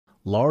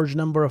Large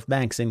number of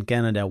banks in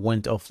Canada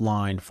went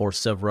offline for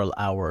several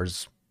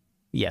hours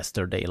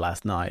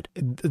last night.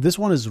 This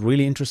one is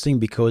really interesting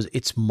because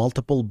it's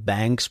multiple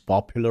banks,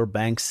 popular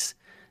banks,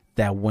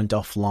 that went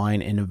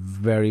offline in a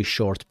very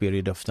short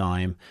period of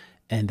time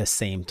and the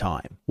same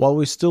time. While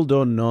we still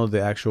don't know the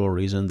actual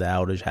reason the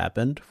outage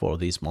happened for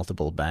these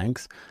multiple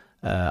banks,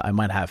 I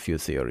might have a few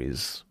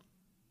theories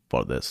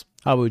for this.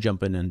 How will we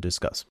jump in and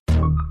discuss?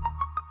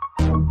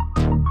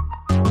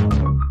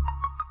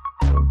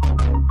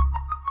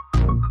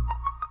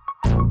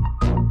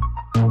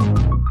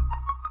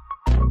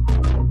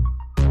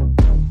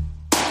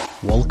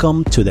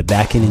 Welcome to the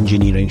Backend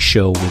Engineering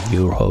Show with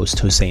your host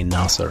Hussein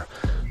Nasser.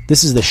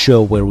 This is the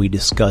show where we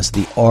discuss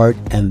the art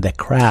and the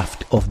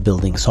craft of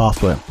building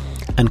software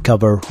and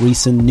cover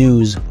recent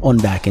news on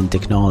backend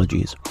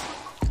technologies.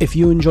 If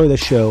you enjoy the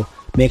show,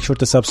 make sure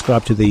to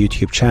subscribe to the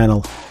YouTube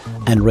channel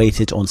and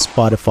rate it on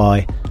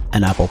Spotify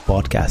and Apple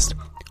Podcast.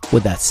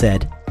 With that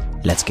said,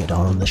 let's get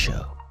on the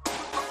show.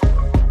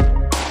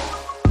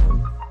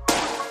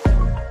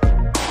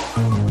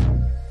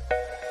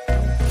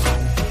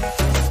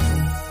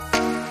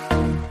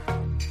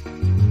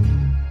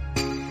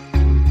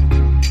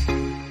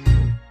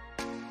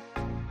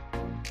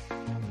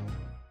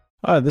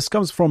 This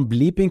comes from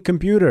Bleeping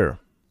Computer.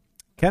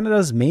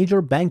 Canada's major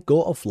bank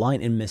go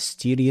offline in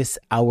mysterious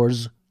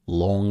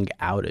hours-long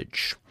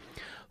outage.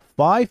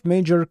 5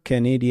 major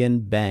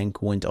Canadian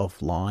banks went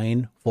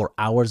offline for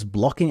hours,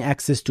 blocking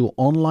access to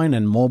online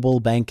and mobile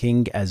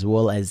banking as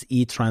well as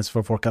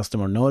e-transfer for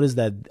customer. Notice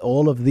that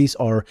all of these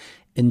are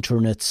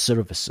internet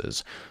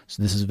services.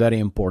 So this is very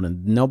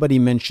important. Nobody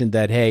mentioned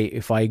that, hey,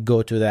 if I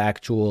go to the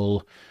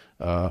actual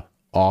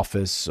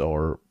office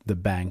or the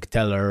bank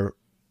teller,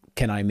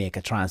 can I make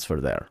a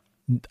transfer there?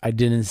 I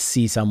didn't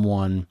see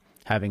someone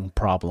having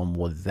problem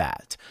with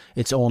that.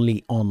 It's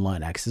only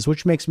online access,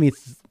 which makes me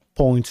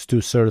point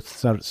to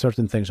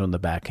certain things on the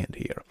back end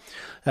here.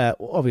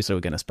 Obviously, we're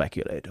going to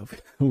speculate.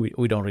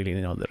 We don't really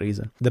know the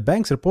reason. The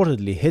banks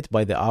reportedly hit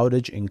by the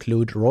outage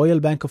include Royal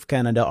Bank of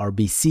Canada,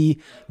 RBC,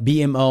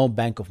 BMO,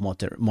 Bank of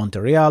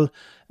Montreal,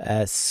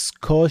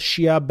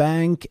 Scotia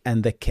Bank,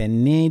 and the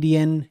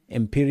Canadian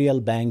Imperial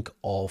Bank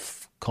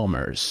of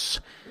Commerce.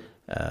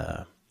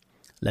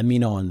 Let me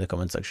know in the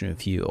comment section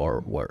if you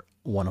were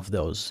one of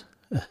those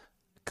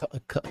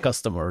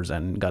customers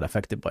and got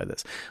affected by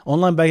this.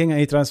 Online banking and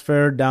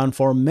e-transfer down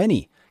for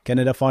many.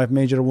 Canada 5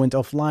 major went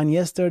offline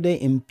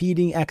yesterday,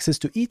 impeding access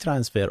to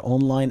e-transfer,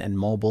 online and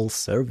mobile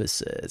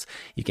services.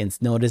 You can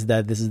notice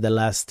that this is the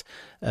last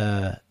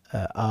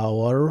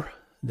hour,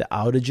 the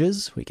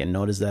outages. We can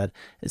notice that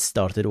it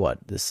started,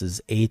 this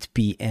is 8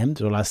 p.m.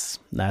 So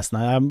last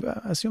night. I'm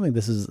assuming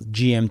this is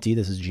GMT.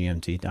 This is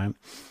GMT time.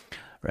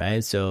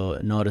 Right, so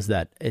notice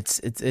that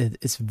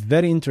it's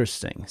very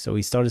interesting. So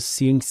we started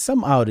seeing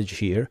some outage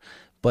here,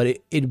 but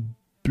it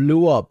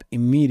blew up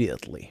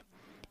immediately,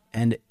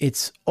 and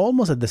it's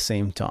almost at the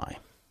same time.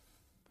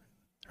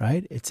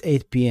 Right, it's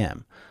 8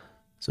 p.m.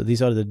 So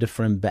these are the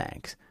different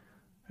banks.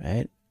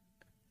 Right,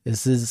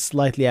 this is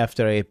slightly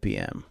after 8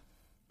 p.m.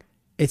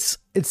 It's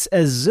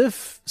as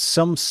if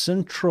some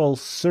central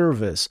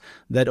service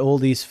that all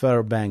these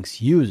fair banks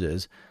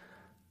uses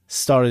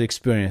started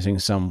experiencing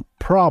some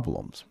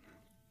problems.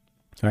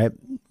 Right,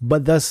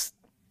 but this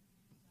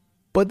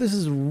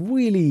is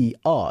really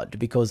odd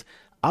because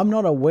I'm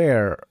not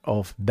aware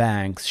of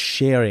banks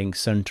sharing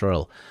some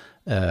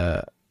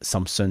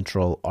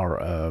central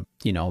or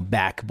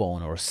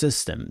backbone or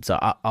system.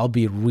 So I'll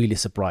be really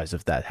surprised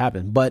if that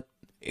happened. But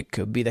it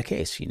could be the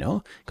case,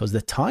 because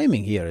the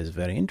timing here is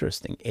very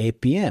interesting.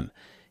 8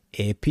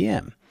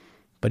 p.m.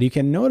 But you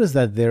can notice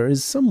that there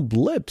is some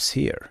blips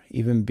here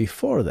even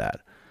before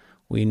that.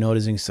 We're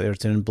noticing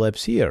certain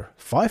blips here.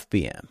 5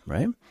 p.m.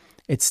 Right.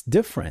 It's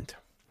different,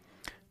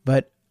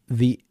 but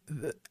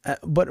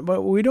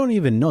but we don't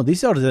even know.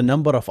 These are the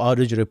number of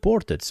outage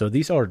reported. So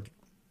these are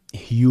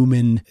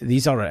human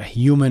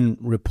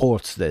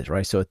reports,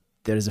 right? So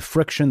there is a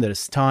friction, there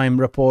is time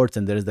reports,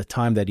 and there is the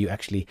time that you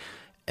actually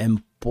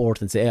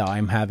import and say, "Yeah,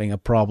 I'm having a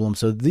problem."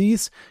 So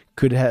these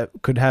could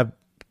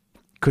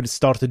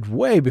started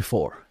way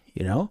before,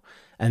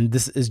 and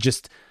this is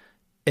just,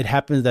 it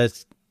happens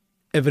that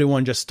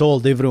everyone just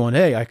told everyone,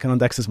 hey, I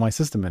cannot access my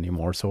system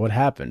anymore. So what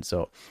happened?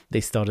 So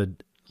they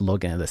started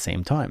logging at the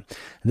same time.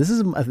 And this is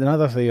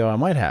another thing I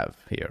might have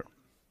here.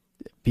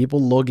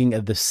 People logging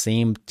at the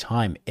same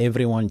time,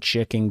 everyone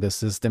checking the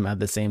system at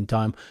the same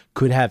time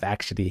could have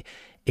actually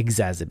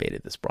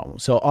exacerbated this problem.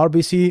 So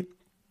RBC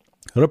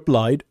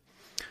replied,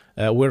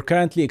 we're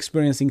currently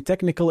experiencing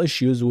technical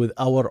issues with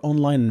our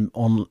online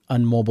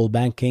and mobile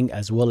banking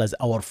as well as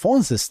our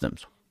phone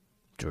systems.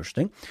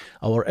 Interesting.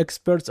 Our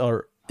experts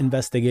are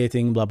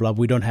investigating, blah, blah.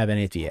 We don't have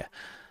any idea.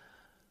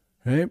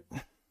 Right?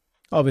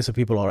 Obviously,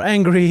 people are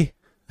angry.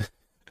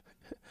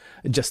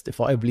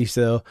 Justifiably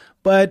so.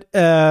 But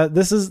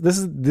this is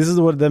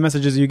what the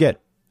messages you get.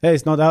 Hey,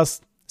 it's not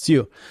us, it's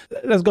you.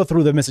 Let's go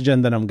through the message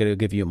and then I'm going to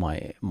give you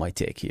my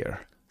take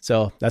here.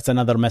 So that's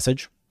another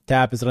message.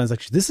 Tap is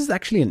transaction. This is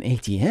actually an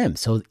ATM.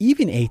 So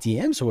even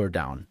ATMs were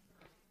down.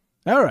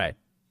 All right.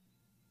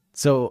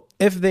 So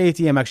if the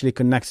ATM actually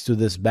connects to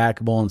this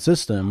backbone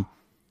system,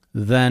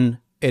 then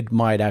it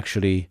might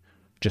actually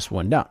just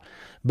went down.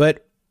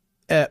 But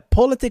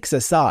politics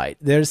aside,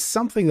 there's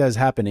something that's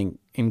happening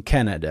in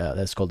Canada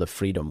that's called the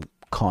Freedom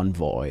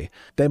Convoy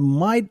that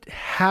might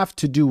have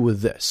to do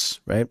with this,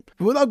 right?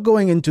 Without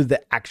going into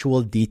the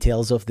actual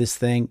details of this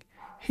thing,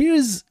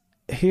 here's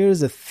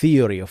a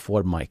theory of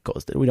what might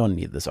cause that. We don't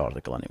need this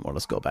article anymore.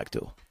 Let's go back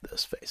to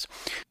this phase.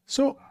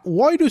 So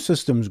why do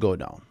systems go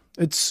down?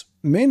 It's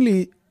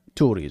mainly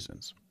two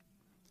reasons.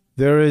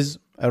 There is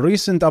a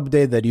recent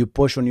update that you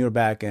push on your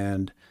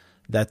backend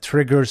that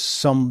triggers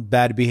some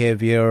bad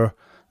behavior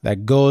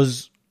that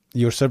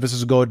your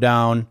services go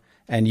down,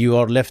 and you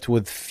are left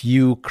with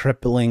few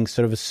crippling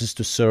services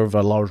to serve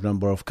a large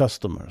number of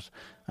customers.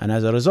 And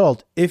as a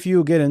result, if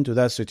you get into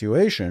that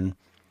situation,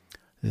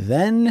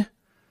 then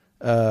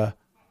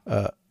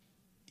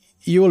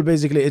you will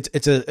basically it's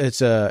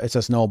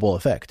a snowball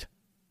effect.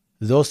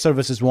 Those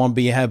services won't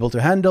be able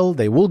to handle.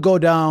 They will go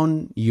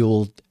down.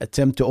 You'll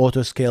attempt to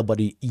auto scale, but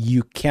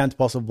you can't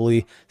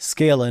possibly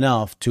scale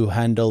enough to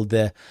handle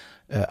the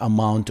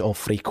amount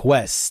of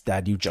requests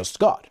that you just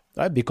got,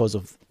 right? Because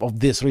of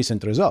this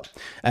recent result.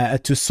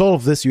 To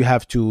solve this, you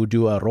have to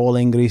do a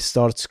rolling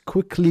restarts,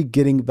 quickly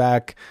getting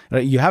back.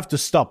 Right? You have to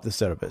stop the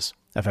service,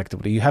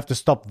 effectively. You have to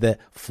stop the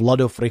flood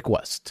of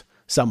requests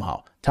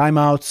somehow.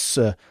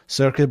 Timeouts,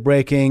 circuit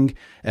breaking,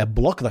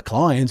 block the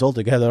clients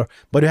altogether,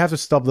 but you have to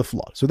stop the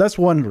flood. So that's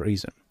one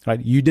reason,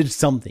 right? You did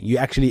something. You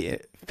actually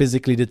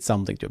physically did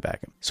something to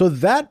backend. So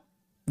that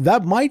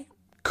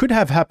could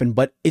have happened,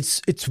 but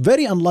it's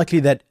very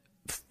unlikely that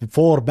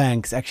 4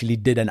 banks actually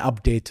did an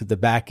update to the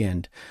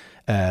backend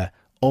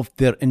of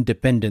their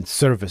independent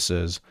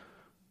services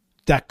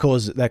that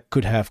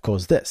could have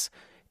caused this.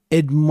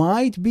 It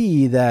might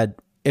be that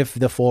if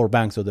the 4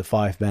 banks or the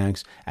 5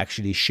 banks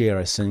actually share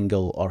a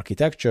single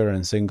architecture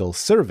and single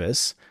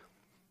service,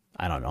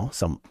 I don't know,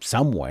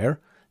 somewhere,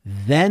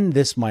 then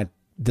this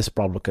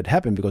problem could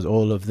happen because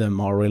all of them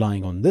are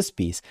relying on this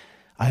piece.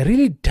 I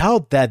really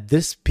doubt that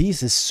this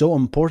piece is so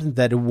important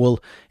that it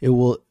will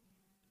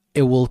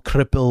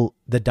cripple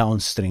the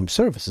downstream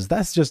services.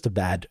 That's just a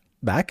bad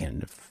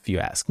backend, if you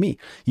ask me.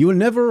 You will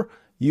never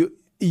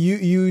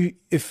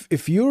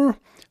if your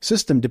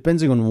system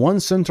depends on one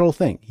central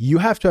thing, you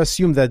have to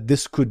assume that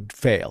this could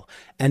fail,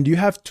 and you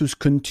have to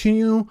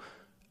continue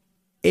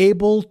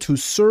able to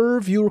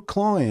serve your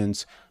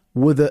clients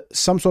with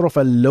some sort of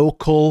a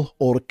local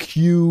or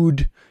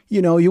queued.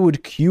 You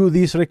would queue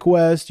these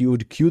requests, you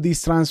would queue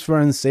these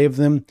transfers and save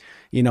them,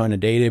 in a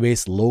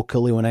database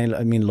locally. When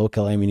I mean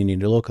local, I mean in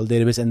your local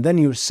database, and then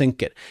you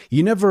sync it.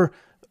 You never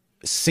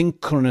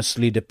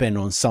synchronously depend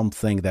on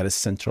something that is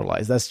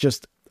centralized. That's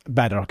just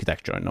bad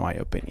architecture, in my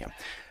opinion.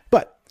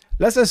 But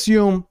let's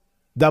assume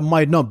that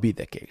might not be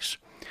the case.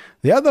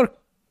 The other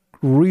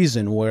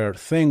reason where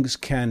things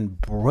can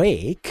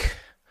break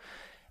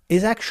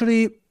is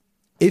actually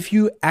if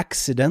you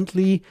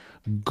accidentally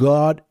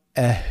got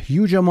a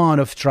huge amount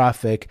of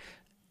traffic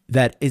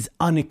that is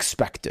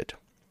unexpected.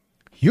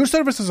 Your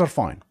services are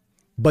fine,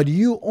 but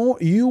you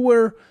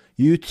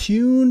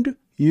tuned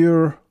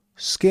your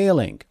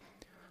scaling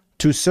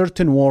to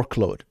certain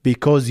workload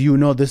because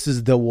this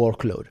is the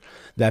workload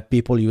that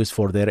people use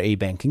for their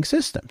e-banking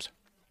systems.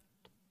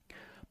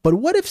 But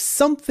what if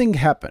something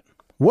happened?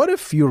 What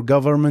if your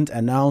government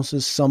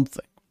announces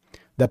something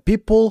that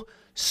people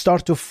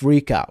start to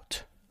freak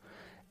out,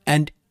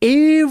 and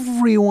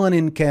everyone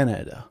in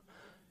Canada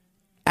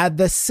at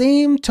the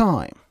same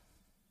time,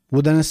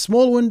 within a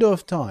small window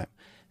of time,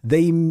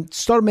 they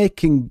start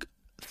making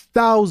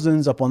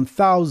thousands upon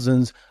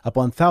thousands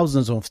upon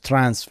thousands of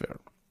transfers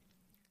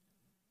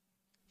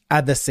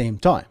at the same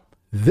time?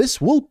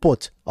 This will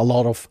put a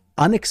lot of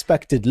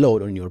unexpected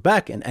load on your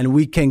backend, and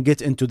we can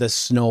get into the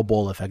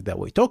snowball effect that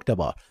we talked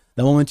about.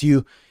 The moment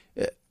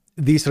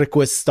these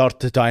requests start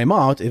to time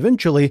out,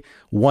 eventually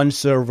one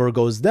server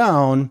goes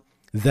down,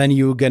 then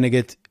you're going to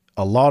get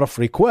a lot of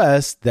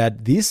requests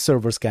that these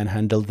servers can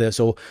handle this.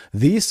 So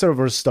these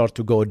servers start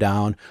to go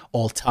down,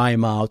 all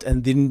time out,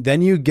 and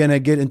then you're going to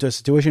get into a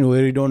situation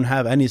where you don't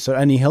have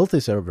any healthy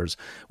servers.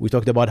 We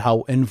talked about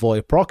how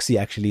Envoy Proxy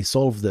actually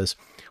solved this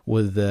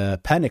with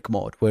panic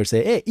mode, where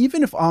say, hey,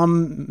 even if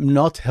I'm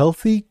not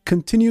healthy,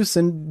 continue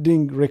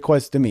sending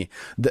requests to me.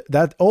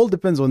 That all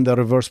depends on the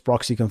reverse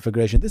proxy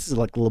configuration. This is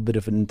like a little bit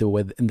of in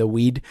the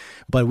weed,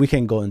 but we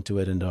can go into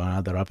it in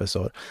another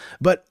episode.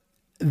 But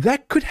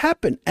that could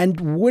happen.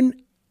 And when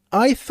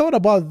I thought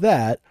about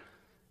that,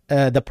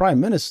 the Prime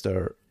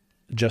Minister,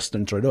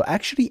 Justin Trudeau,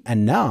 actually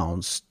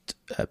announced,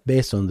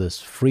 based on this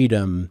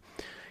Freedom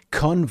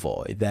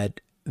Convoy,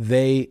 that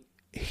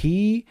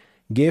he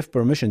gave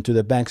permission to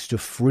the banks to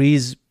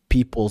freeze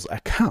people's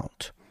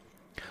account.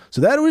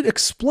 So that would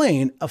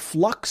explain a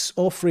flux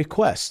of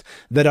requests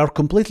that are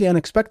completely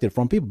unexpected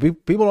from people.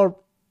 People are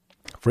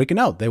freaking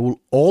out. They will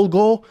all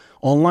go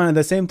online at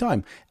the same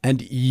time.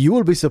 And you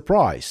will be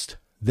surprised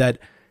that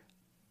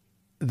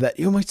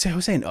you might say,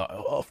 Hussein,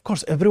 of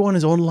course, everyone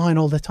is online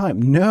all the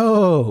time.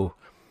 No.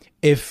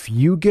 If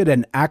you get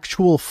an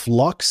actual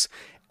flux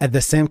at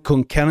the same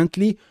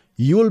concurrently,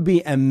 you'll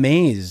be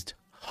amazed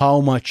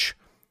how much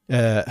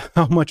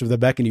of the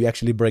backend you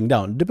actually bring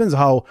down. It depends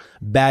how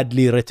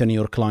badly written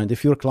your client.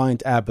 If your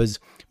client app is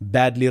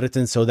badly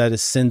written so that it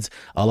sends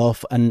a lot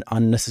of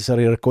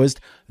unnecessary requests,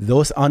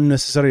 those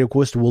unnecessary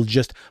requests will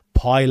just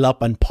pile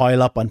up and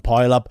pile up and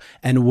pile up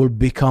and will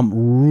become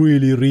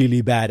really,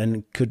 really bad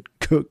and could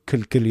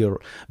kill your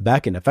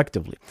backend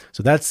effectively.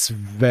 So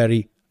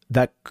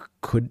that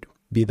could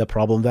be the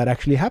problem that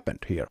actually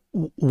happened here.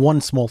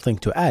 One small thing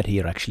to add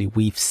here, actually,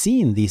 we've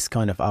seen these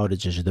kind of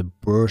outages, the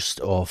burst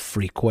of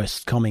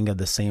requests coming at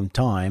the same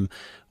time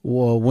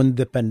when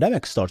the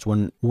pandemic starts,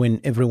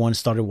 when everyone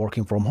started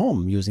working from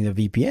home using a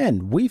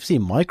VPN. We've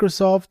seen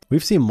Microsoft,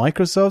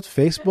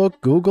 Facebook,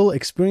 Google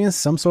experience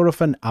some sort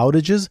of an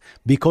outages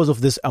because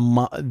of this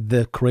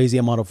the crazy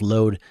amount of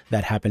load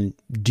that happened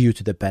due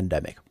to the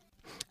pandemic.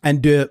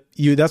 And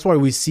that's why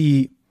we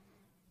see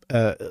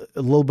a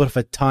little bit of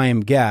a time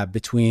gap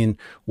between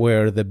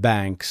where the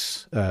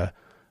banks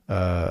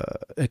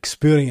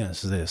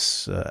experience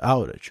this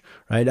outage,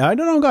 right? I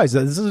don't know, guys.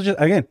 This is just,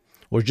 again,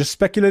 we're just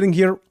speculating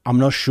here. I'm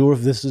not sure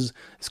if this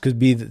could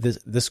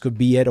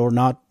be it or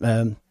not.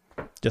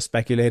 Just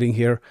speculating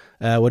here.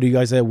 What do you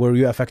guys say? Were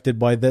you affected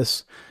by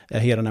this?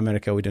 Here in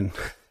America, we didn't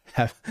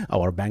have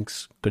our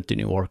banks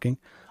continue working.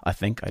 I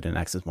think I didn't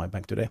access my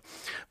bank today,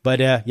 but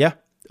yeah.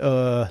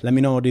 Let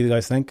me know, what do you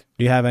guys think?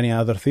 Do you have any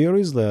other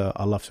theories?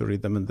 I'd love to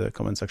read them in the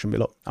comment section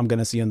below. I'm going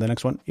to see you in the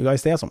next one. You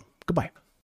guys stay awesome. Goodbye.